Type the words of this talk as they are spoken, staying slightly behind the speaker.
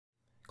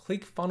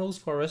ClickFunnels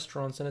for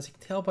restaurants. And as you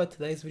can tell by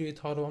today's video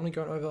title, I'm going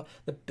to go over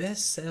the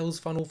best sales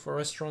funnel for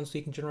restaurants so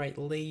you can generate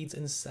leads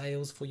and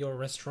sales for your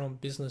restaurant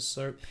business.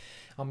 So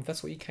if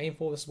that's what you came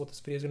for, this is what this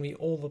video is going to be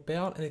all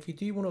about. And if you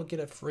do want to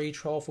get a free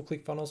trial for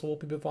ClickFunnels, we'll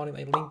be providing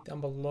a link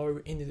down below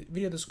in the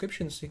video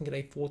description so you can get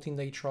a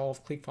 14-day trial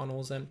of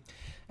ClickFunnels. And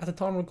at the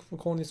time of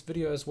recording this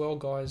video as well,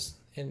 guys,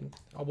 and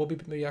I will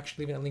be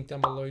actually leaving a link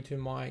down below to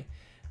my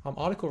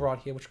article right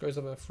here, which goes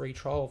over a free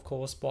trial, of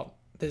course, but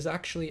there's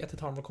actually, at the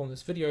time of recording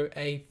this video,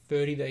 a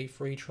 30-day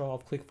free trial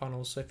of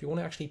ClickFunnels. So if you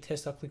want to actually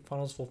test out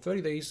ClickFunnels for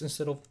 30 days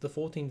instead of the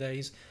 14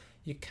 days,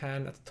 you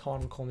can at the time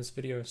of recording this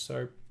video.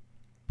 So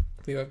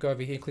if we go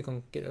over here, click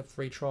on get a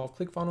free trial of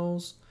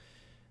ClickFunnels,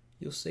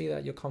 you'll see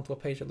that you'll come to a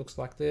page that looks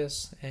like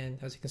this. And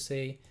as you can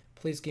see,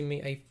 please give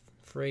me a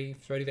free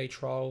 30-day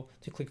trial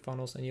to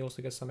ClickFunnels, and you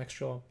also get some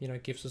extra,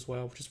 gifts as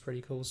well, which is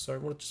pretty cool. So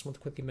I just want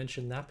to quickly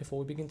mention that before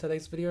we begin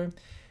today's video.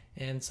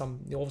 And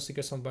you obviously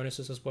get some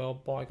bonuses as well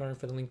by going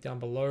for the link down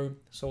below.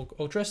 So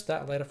I'll address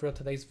that later throughout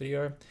today's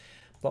video.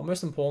 But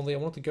most importantly, I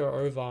want to go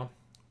over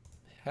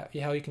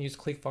how you can use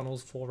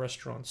ClickFunnels for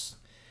restaurants.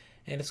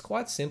 And it's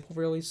quite simple,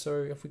 really.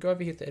 So if we go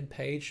over here to Ed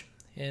page,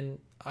 and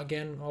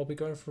again, I'll be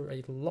going through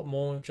a lot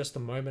more in just a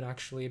moment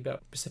actually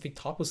about specific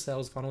type of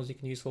sales funnels you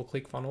can use for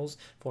ClickFunnels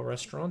for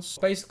restaurants.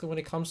 Basically, when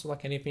it comes to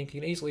like anything, you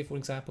can easily, for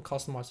example,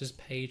 customize this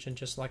page and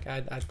just like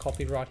add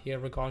copy right here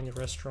regarding your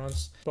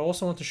restaurants. But I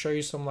also want to show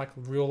you some like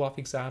real life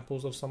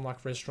examples of some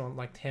like restaurant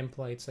like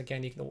templates.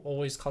 Again, you can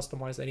always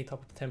customize any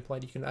type of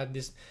template. You can add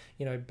this,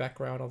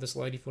 background of this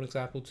lady, for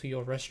example, to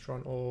your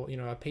restaurant, or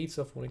a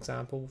pizza, for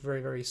example,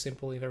 very, very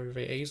simply, very,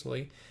 very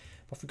easily.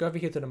 If we go over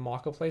here to the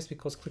marketplace,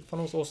 because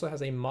ClickFunnels also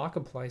has a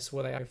marketplace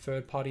where they have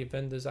third-party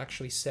vendors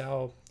actually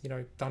sell,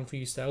 done for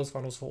you sales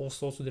funnels for all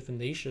sorts of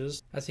different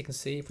niches. As you can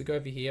see, if we go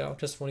over here,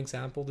 just for an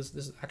example, this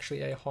is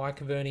actually a high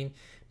converting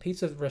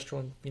pizza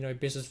restaurant,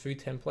 business food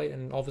template.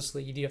 And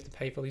obviously you do have to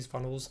pay for these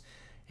funnels.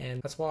 And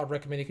that's why I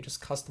recommend you could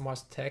just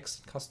customize the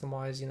text,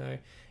 customize,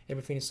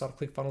 everything inside of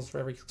ClickFunnels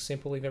very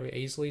simply, very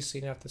easily. So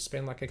you don't have to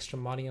spend like extra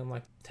money on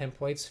like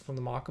templates from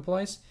the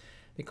marketplace.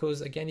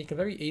 Because again, you can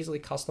very easily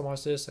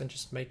customize this and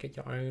just make it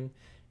your own.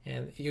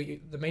 And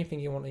the main thing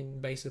you want to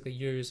basically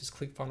use is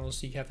ClickFunnels,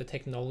 so you have the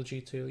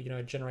technology to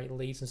generate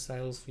leads and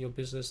sales for your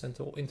business and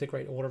to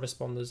integrate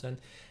autoresponders. And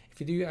if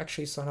you do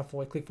actually sign up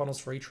for a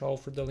ClickFunnels free trial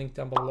through the link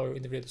down below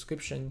in the video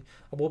description,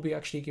 I will be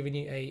actually giving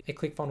you a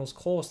ClickFunnels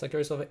course that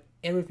goes over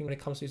everything when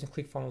it comes to using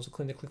ClickFunnels,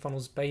 including the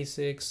ClickFunnels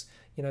basics,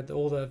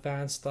 all the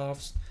advanced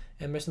stuffs,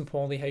 and most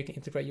importantly, how you can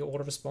integrate your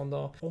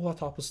autoresponder, all that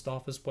type of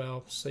stuff as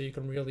well, so you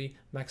can really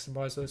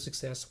maximize the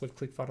success with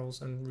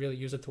ClickFunnels and really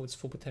use it to its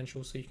full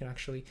potential so you can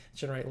actually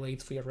generate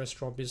leads for your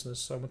restaurant business.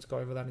 So I want to go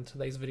over that in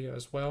today's video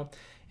as well.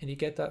 And you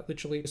get that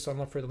literally sign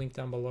up through the link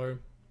down below.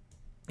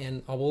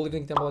 And I will leave a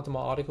link down below to my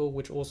article,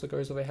 which also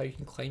goes over how you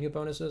can claim your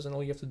bonuses. And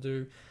all you have to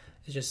do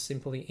is just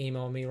simply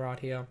email me right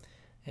here,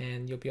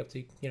 and you'll be able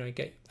to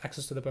get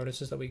access to the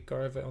bonuses that we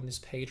go over on this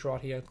page right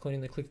here,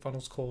 including the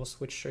ClickFunnels course,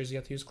 which shows you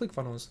how to use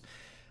ClickFunnels.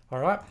 All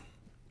right.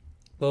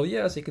 Well,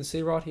 yeah, as you can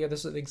see right here,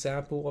 this is an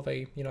example of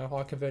a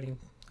high converting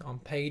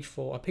page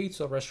for a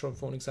pizza restaurant,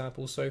 for an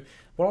example. So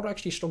what I would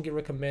actually strongly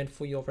recommend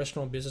for your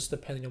restaurant business,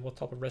 depending on what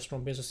type of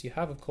restaurant business you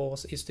have, of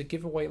course, is to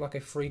give away like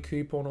a free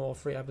coupon or a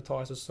free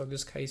advertiser. So in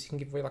this case, you can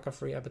give away like a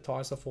free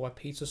advertiser for a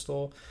pizza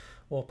store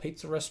or a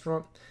pizza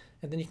restaurant,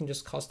 and then you can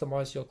just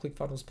customize your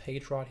ClickFunnels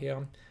page right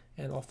here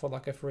and offer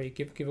like a free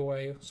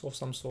giveaway of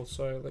some sort.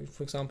 So like,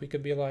 for example, it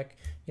could be like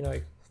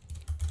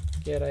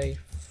get a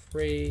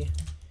free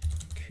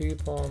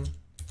coupon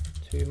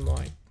to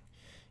my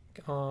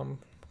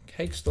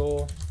cake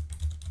store.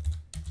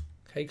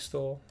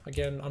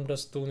 Again, I'm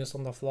just doing this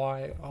on the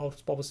fly. I'll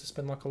obviously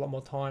spend like a lot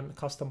more time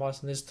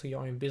customizing this to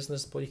your own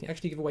business, but you can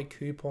actually give away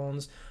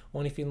coupons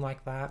or anything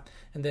like that.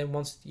 And then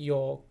once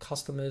your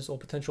customers or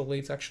potential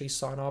leads actually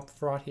sign up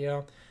right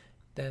here,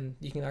 then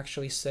you can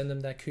actually send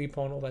them that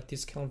coupon or that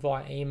discount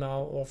via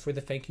email or through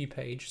the thank you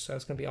page. So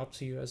it's going to be up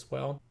to you as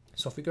well.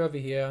 So if we go over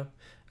here,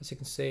 as you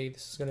can see,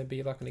 this is going to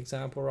be like an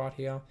example right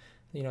here.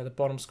 The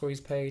bottom squeeze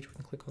page, we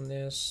can click on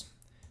this.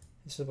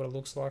 This is what it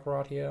looks like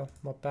right here.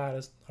 Not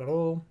bad at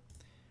all.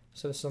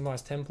 So this is a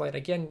nice template.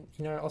 Again,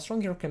 I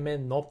strongly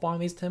recommend not buying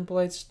these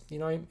templates,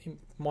 in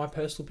my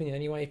personal opinion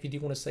anyway, if you do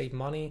want to save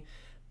money.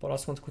 But I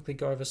just want to quickly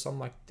go over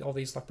some all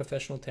these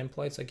professional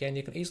templates. Again,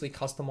 you can easily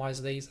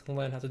customize these and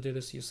learn how to do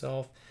this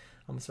yourself.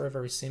 It's very,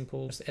 very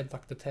simple. Just add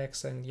the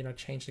text and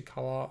change the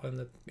color, and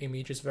the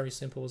image is very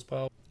simple as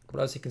well.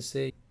 But as you can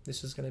see,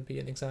 this is going to be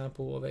an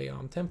example of a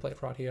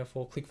template right here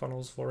for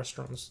ClickFunnels for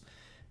restaurants.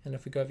 And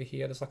if we go over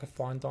here, there's like a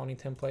fine dining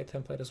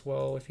template as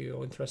well, if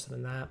you're interested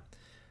in that.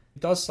 It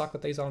does suck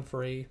that these aren't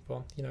free,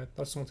 but I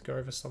just want to go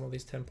over some of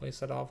these templates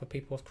that other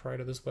people have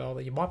created as well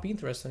that you might be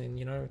interested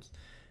in.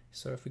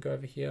 So if we go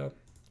over here,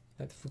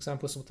 for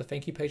example, this is what the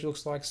thank you page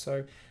looks like.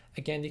 So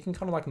Again, you can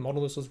kind of like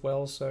model this as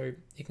well. So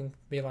you can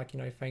be like,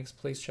 thanks,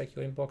 please check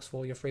your inbox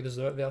for your free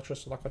dessert voucher.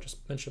 So like I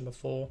just mentioned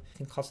before,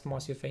 you can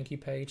customize your thank you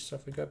page. So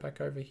if we go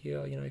back over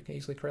here, you can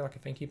easily create like a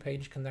thank you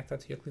page, connect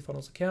that to your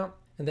ClickFunnels account.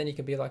 And then you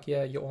can be like,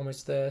 yeah, you're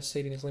almost there.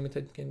 Seating is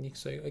limited. Can you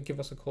give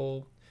us a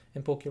call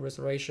and book your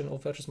reservation? All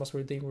vouchers must be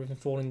redeemed within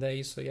 14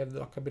 days. So you have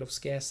like a bit of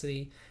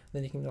scarcity.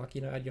 Then you can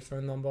add your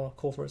phone number,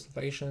 call for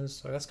reservations.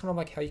 So that's kind of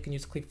like how you can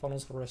use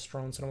ClickFunnels for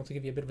restaurants. And I want to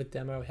give you a bit of a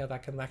demo of how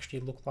that can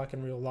actually look like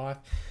in real life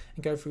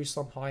and go through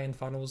some high-end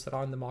funnels that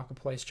are in the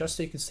marketplace, just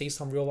so you can see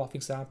some real life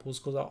examples,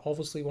 because I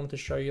obviously wanted to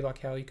show you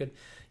like how you could,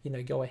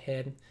 go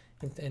ahead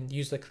and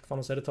use the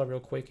ClickFunnels editor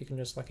real quick. You can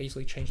just like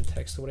easily change the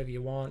text to whatever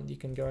you want. You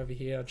can go over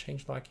here and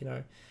change like,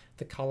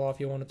 the color if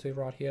you wanted to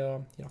right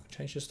here. I can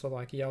change this to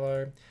like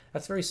yellow.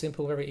 That's very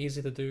simple, very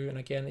easy to do. And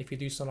again, if you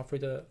do sign up through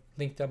the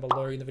link down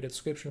below in the video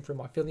description through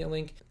my affiliate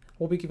link,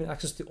 we'll be given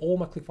access to all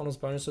my ClickFunnels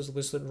bonuses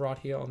listed right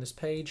here on this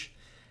page.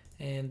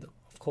 And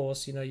of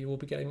course, you will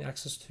be getting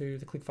access to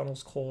the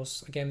ClickFunnels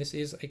course. Again, this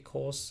is a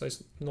course, so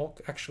it's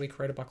not actually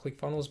created by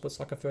ClickFunnels, but it's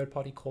like a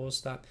third-party course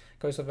that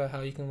goes over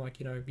how you can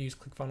use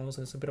ClickFunnels,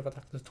 and it's a bit of a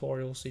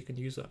tutorial so you can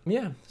use it.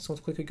 Yeah, just want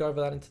to quickly go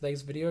over that in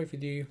today's video. If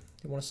you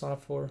want to sign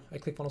up for a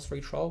ClickFunnels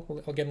free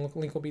trial, again,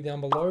 link will be down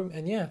below.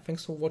 And yeah,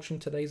 thanks for watching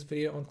today's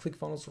video on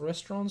ClickFunnels for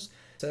restaurants,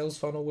 sales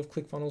funnel with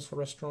ClickFunnels for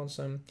restaurants.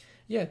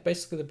 Yeah,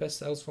 basically the best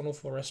sales funnel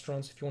for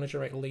restaurants if you want to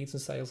generate leads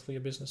and sales for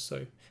your business.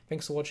 So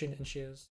thanks for watching, and cheers.